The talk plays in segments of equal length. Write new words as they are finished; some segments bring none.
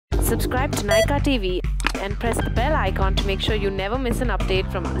Subscribe to Nykaa TV and press the bell icon to make sure you never miss an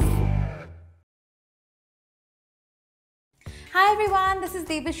update from us. Hi everyone, this is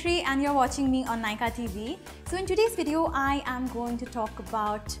Debasree and you're watching me on Nykaa TV. So in today's video, I am going to talk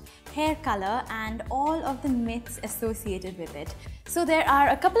about hair color and all of the myths associated with it. So there are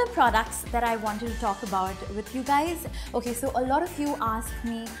a couple of products that I wanted to talk about with you guys. Okay, so a lot of you ask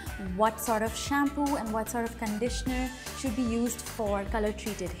me what sort of shampoo and what sort of conditioner should be used for color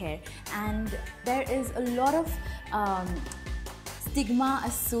treated hair. And there is a lot of stigma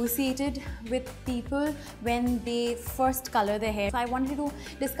associated with people when they first color their hair. So I wanted to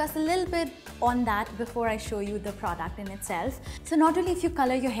discuss a little bit on that before I show you the product in itself. So not only if you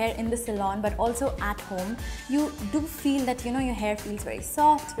color your hair in the salon, but also at home, you do feel that your hair feels very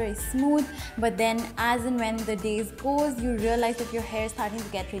soft, very smooth, but then as and when the days goes, you realize that your hair is starting to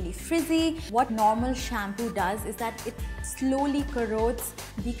get really frizzy. What normal shampoo does is that it slowly corrodes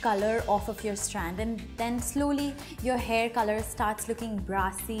the color off of your strand, and then slowly your hair color starts looking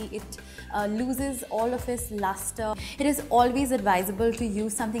brassy. It loses all of its luster. It is always advisable to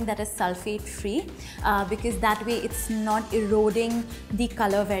use something that is sulfate free because that way it's not eroding the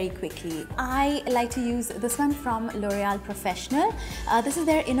color very quickly. I like to use this one from L'Oreal Professional. This is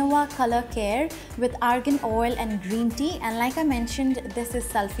their Innova Color Care with argan oil and green tea, and like I mentioned, this is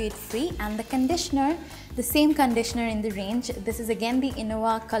sulfate free. And the conditioner, the same conditioner in the range, this is again the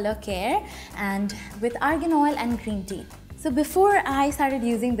Innova Color Care and with argan oil and green tea. So before I started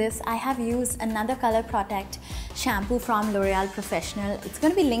using this, I have used another Color Protect shampoo from L'Oreal Professional. It's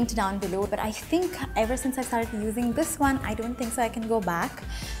going to be linked down below, but I think ever since I started using this one, I don't think so I can go back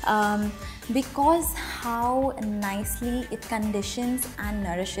because how nicely it conditions and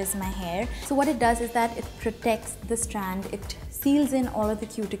nourishes my hair. So what it does is that it protects the strand, it seals in all of the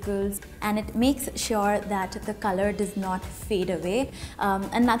cuticles, and it makes sure that the color does not fade away.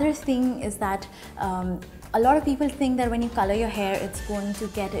 Another thing is that a lot of people think that when you color your hair, it's going to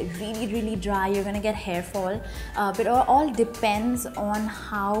get really dry, you're going to get hair fall, but it all depends on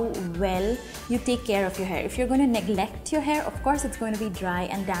how well you take care of your hair. If you're going to neglect your hair, of course it's going to be dry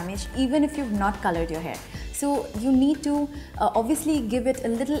and damaged even if you've not colored your hair. So you need to obviously give it a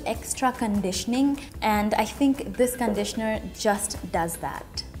little extra conditioning, and I think this conditioner just does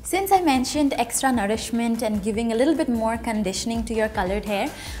that. Since I mentioned extra nourishment and giving a little bit more conditioning to your colored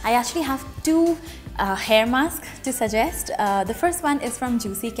hair, I actually have two hair masks to suggest. The first one is from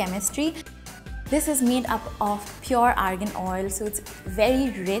Juicy Chemistry. This is made up of pure argan oil, so it's very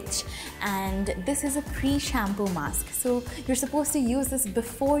rich, and this is a pre-shampoo mask. So you're supposed to use this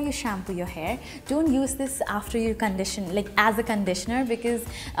before you shampoo your hair. Don't use this after you condition, like as a conditioner, because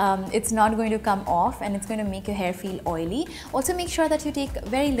it's not going to come off and it's going to make your hair feel oily. Also make sure that you take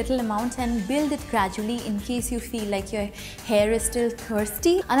very little amount and build it gradually in case you feel like your hair is still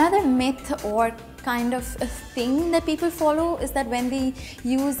thirsty. Another myth or kind of a thing that people follow is that when they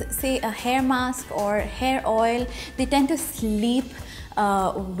use, say, a hair mask or hair oil, they tend to sleep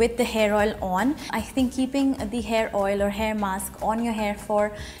with the hair oil on. I think keeping the hair oil or hair mask on your hair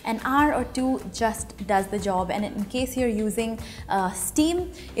for an hour or two just does the job, and in case you're using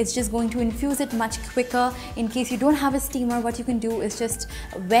steam, it's just going to infuse it much quicker. In case you don't have a steamer, what you can do is just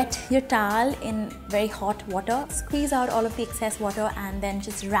wet your towel in very hot water, squeeze out all of the excess water, and then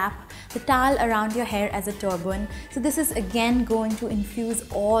just wrap the towel around your hair as a turban. So this is again going to infuse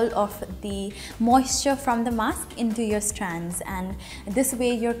all of the moisture from the mask into your strands, and this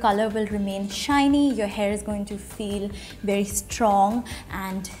way your color will remain shiny, your hair is going to feel very strong,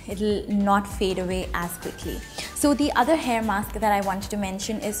 and it'll not fade away as quickly. So the other hair mask that I wanted to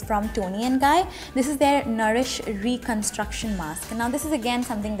mention is from Toni & Guy. This is their Nourish Reconstruction Mask. Now this is again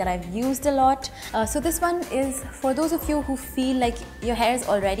something that I've used a lot. So this one is for those of you who feel like your hair is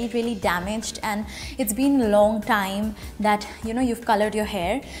already really damaged and it's been a long time that you've colored your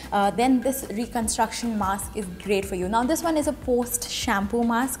hair, then this reconstruction mask is great for you. Now this one is a post shampoo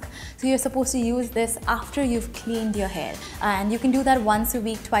mask, so you're supposed to use this after you've cleaned your hair, and you can do that once a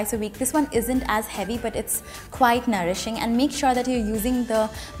week, twice a week. This one isn't as heavy, but it's quite nourishing, and make sure that you're using the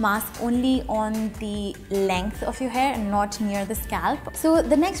mask only on the length of your hair and not near the scalp. So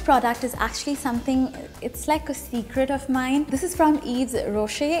the next product is actually something, it's like a secret of mine. This is from Yves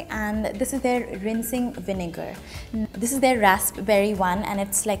Rocher, and this is their rinsing vinegar. This is their raspberry one, and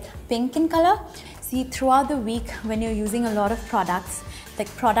it's like pink in color. See, throughout the week when you're using a lot of products, like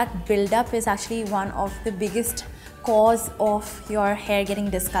product buildup is actually one of the biggest cause of your hair getting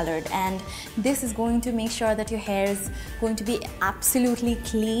discolored, and this is going to make sure that your hair is going to be absolutely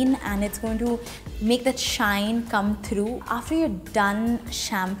clean, and it's going to make that shine come through. After you're done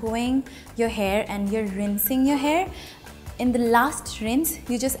shampooing your hair and you're rinsing your hair, in the last rinse,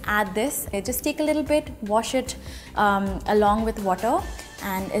 you just add this. Just take a little bit, wash it along with water,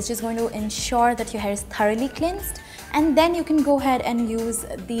 and it's just going to ensure that your hair is thoroughly cleansed. And then you can go ahead and use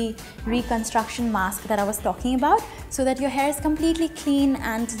the reconstruction mask that I was talking about, so that your hair is completely clean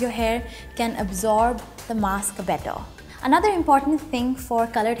and your hair can absorb the mask better. Another important thing for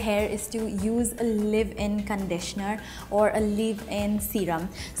colored hair is to use a leave-in conditioner or a leave-in serum.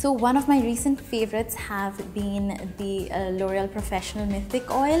 So one of my recent favorites have been the L'Oreal Professional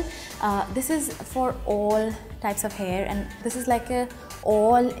Mythic Oil. This is for all types of hair, and this is like a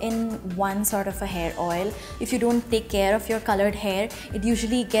all-in-one sort of a hair oil. If you don't take care of your colored hair, it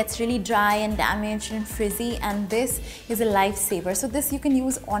usually gets really dry and damaged and frizzy, and this is a lifesaver. So this you can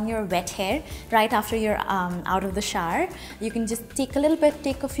use on your wet hair right after you're out of the shower. You can just take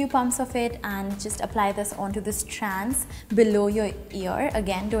a few pumps of it and just apply this onto the strands below your ear.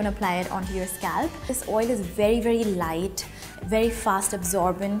 Again, don't apply it onto your scalp. This oil is very, very light, very fast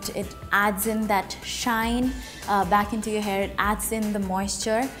absorbent. It adds in that shine back into your hair. It adds in the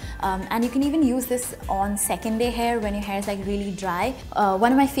moisture, and you can even use this on second day hair when your hair is like really dry.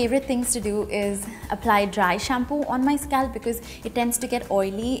 One of my favorite things to do is apply dry shampoo on my scalp, because it tends to get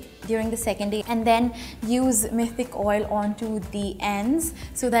oily during the second day, and then use Mythic oil onto the ends,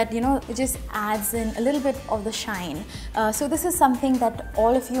 so that, you know, it just adds in a little bit of the shine. So this is something that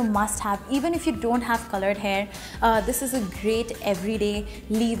all of you must have. Even if you don't have colored hair, this is a great everyday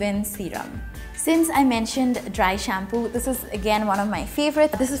leave-in serum. Since I mentioned dry shampoo, this is again one of my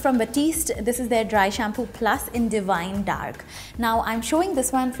favorites. This is from Batiste. This is their Dry Shampoo Plus in Divine Dark. Now I'm showing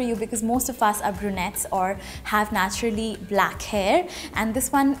this one for you because most of us are brunettes or have naturally black hair, and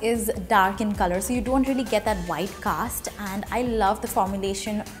this one is dark in color, so you don't really get that white cast. And I love the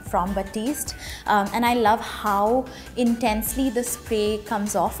formulation from Batiste, and I love how intensely the spray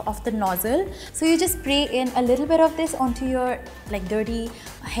comes off of the nozzle. So you just spray in a little bit of this onto your like dirty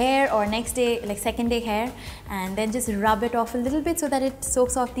hair or next day, like second day hair, and then just rub it off a little bit so that it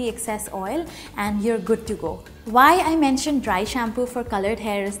soaks off the excess oil, and you're good to go. Why I mentioned dry shampoo for colored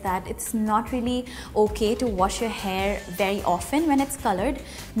hair is that it's not really okay to wash your hair very often when it's colored.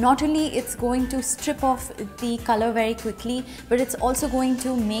 Not only it's going to strip off the color very quickly, but it's also going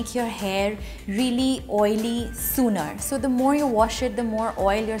to make your hair really oily sooner. So the more you wash it, the more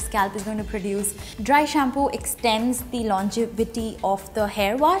oil your scalp is going to produce. Dry shampoo extends the longevity of the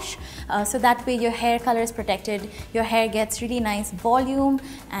hair wash, so that way your hair color is protected, your hair gets really nice volume,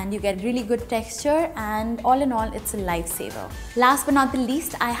 and you get really good texture, and all in all, it's a lifesaver. Last but not the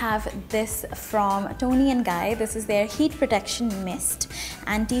least, I have this from Toni & Guy. This is their Heat Protection Mist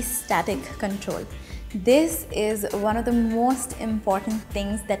Anti-Static Control. This is one of the most important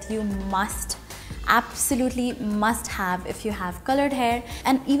things that you absolutely must have if you have colored hair.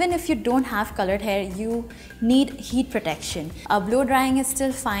 And even if you don't have colored hair, you need heat protection. Blow drying is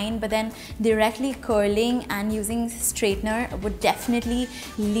still fine, but then directly curling and using straightener would definitely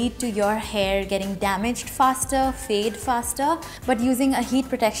lead to your hair getting damaged faster, fade faster. But using a heat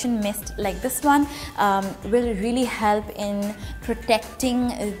protection mist like this one will really help in protecting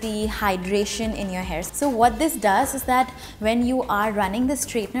the hydration in your hair. So what this does is that when you are running the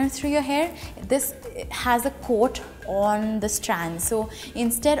straightener through your hair, this has a coat on the strands. So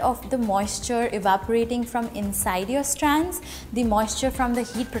instead of the moisture evaporating from inside your strands, the moisture from the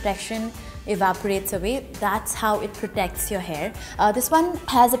heat protection evaporates away. That's how it protects your hair. This one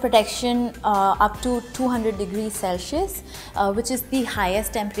has a protection up to 200 degrees Celsius, which is the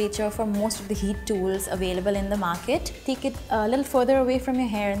highest temperature for most of the heat tools available in the market. Take it a little further away from your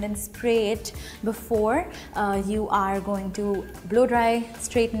hair and then spray it before you are going to blow dry,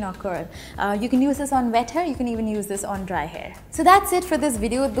 straighten or curl. You can use this on wet hair, you can even use this on dry hair. So that's it for this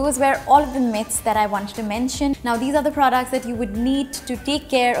video. Those were all of the myths that I wanted to mention. Now these are the products that you would need to take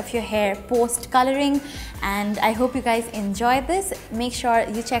care of your hair post coloring, and I hope you guys enjoyed this. Make sure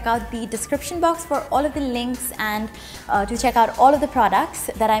you check out the description box for all of the links and to check out all of the products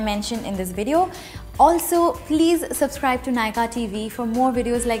that I mentioned in this video. Also, please subscribe to Nykaa TV for more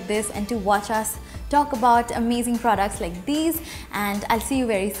videos like this and to watch us talk about amazing products like these, and I'll see you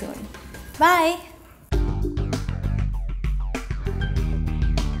very soon. Bye!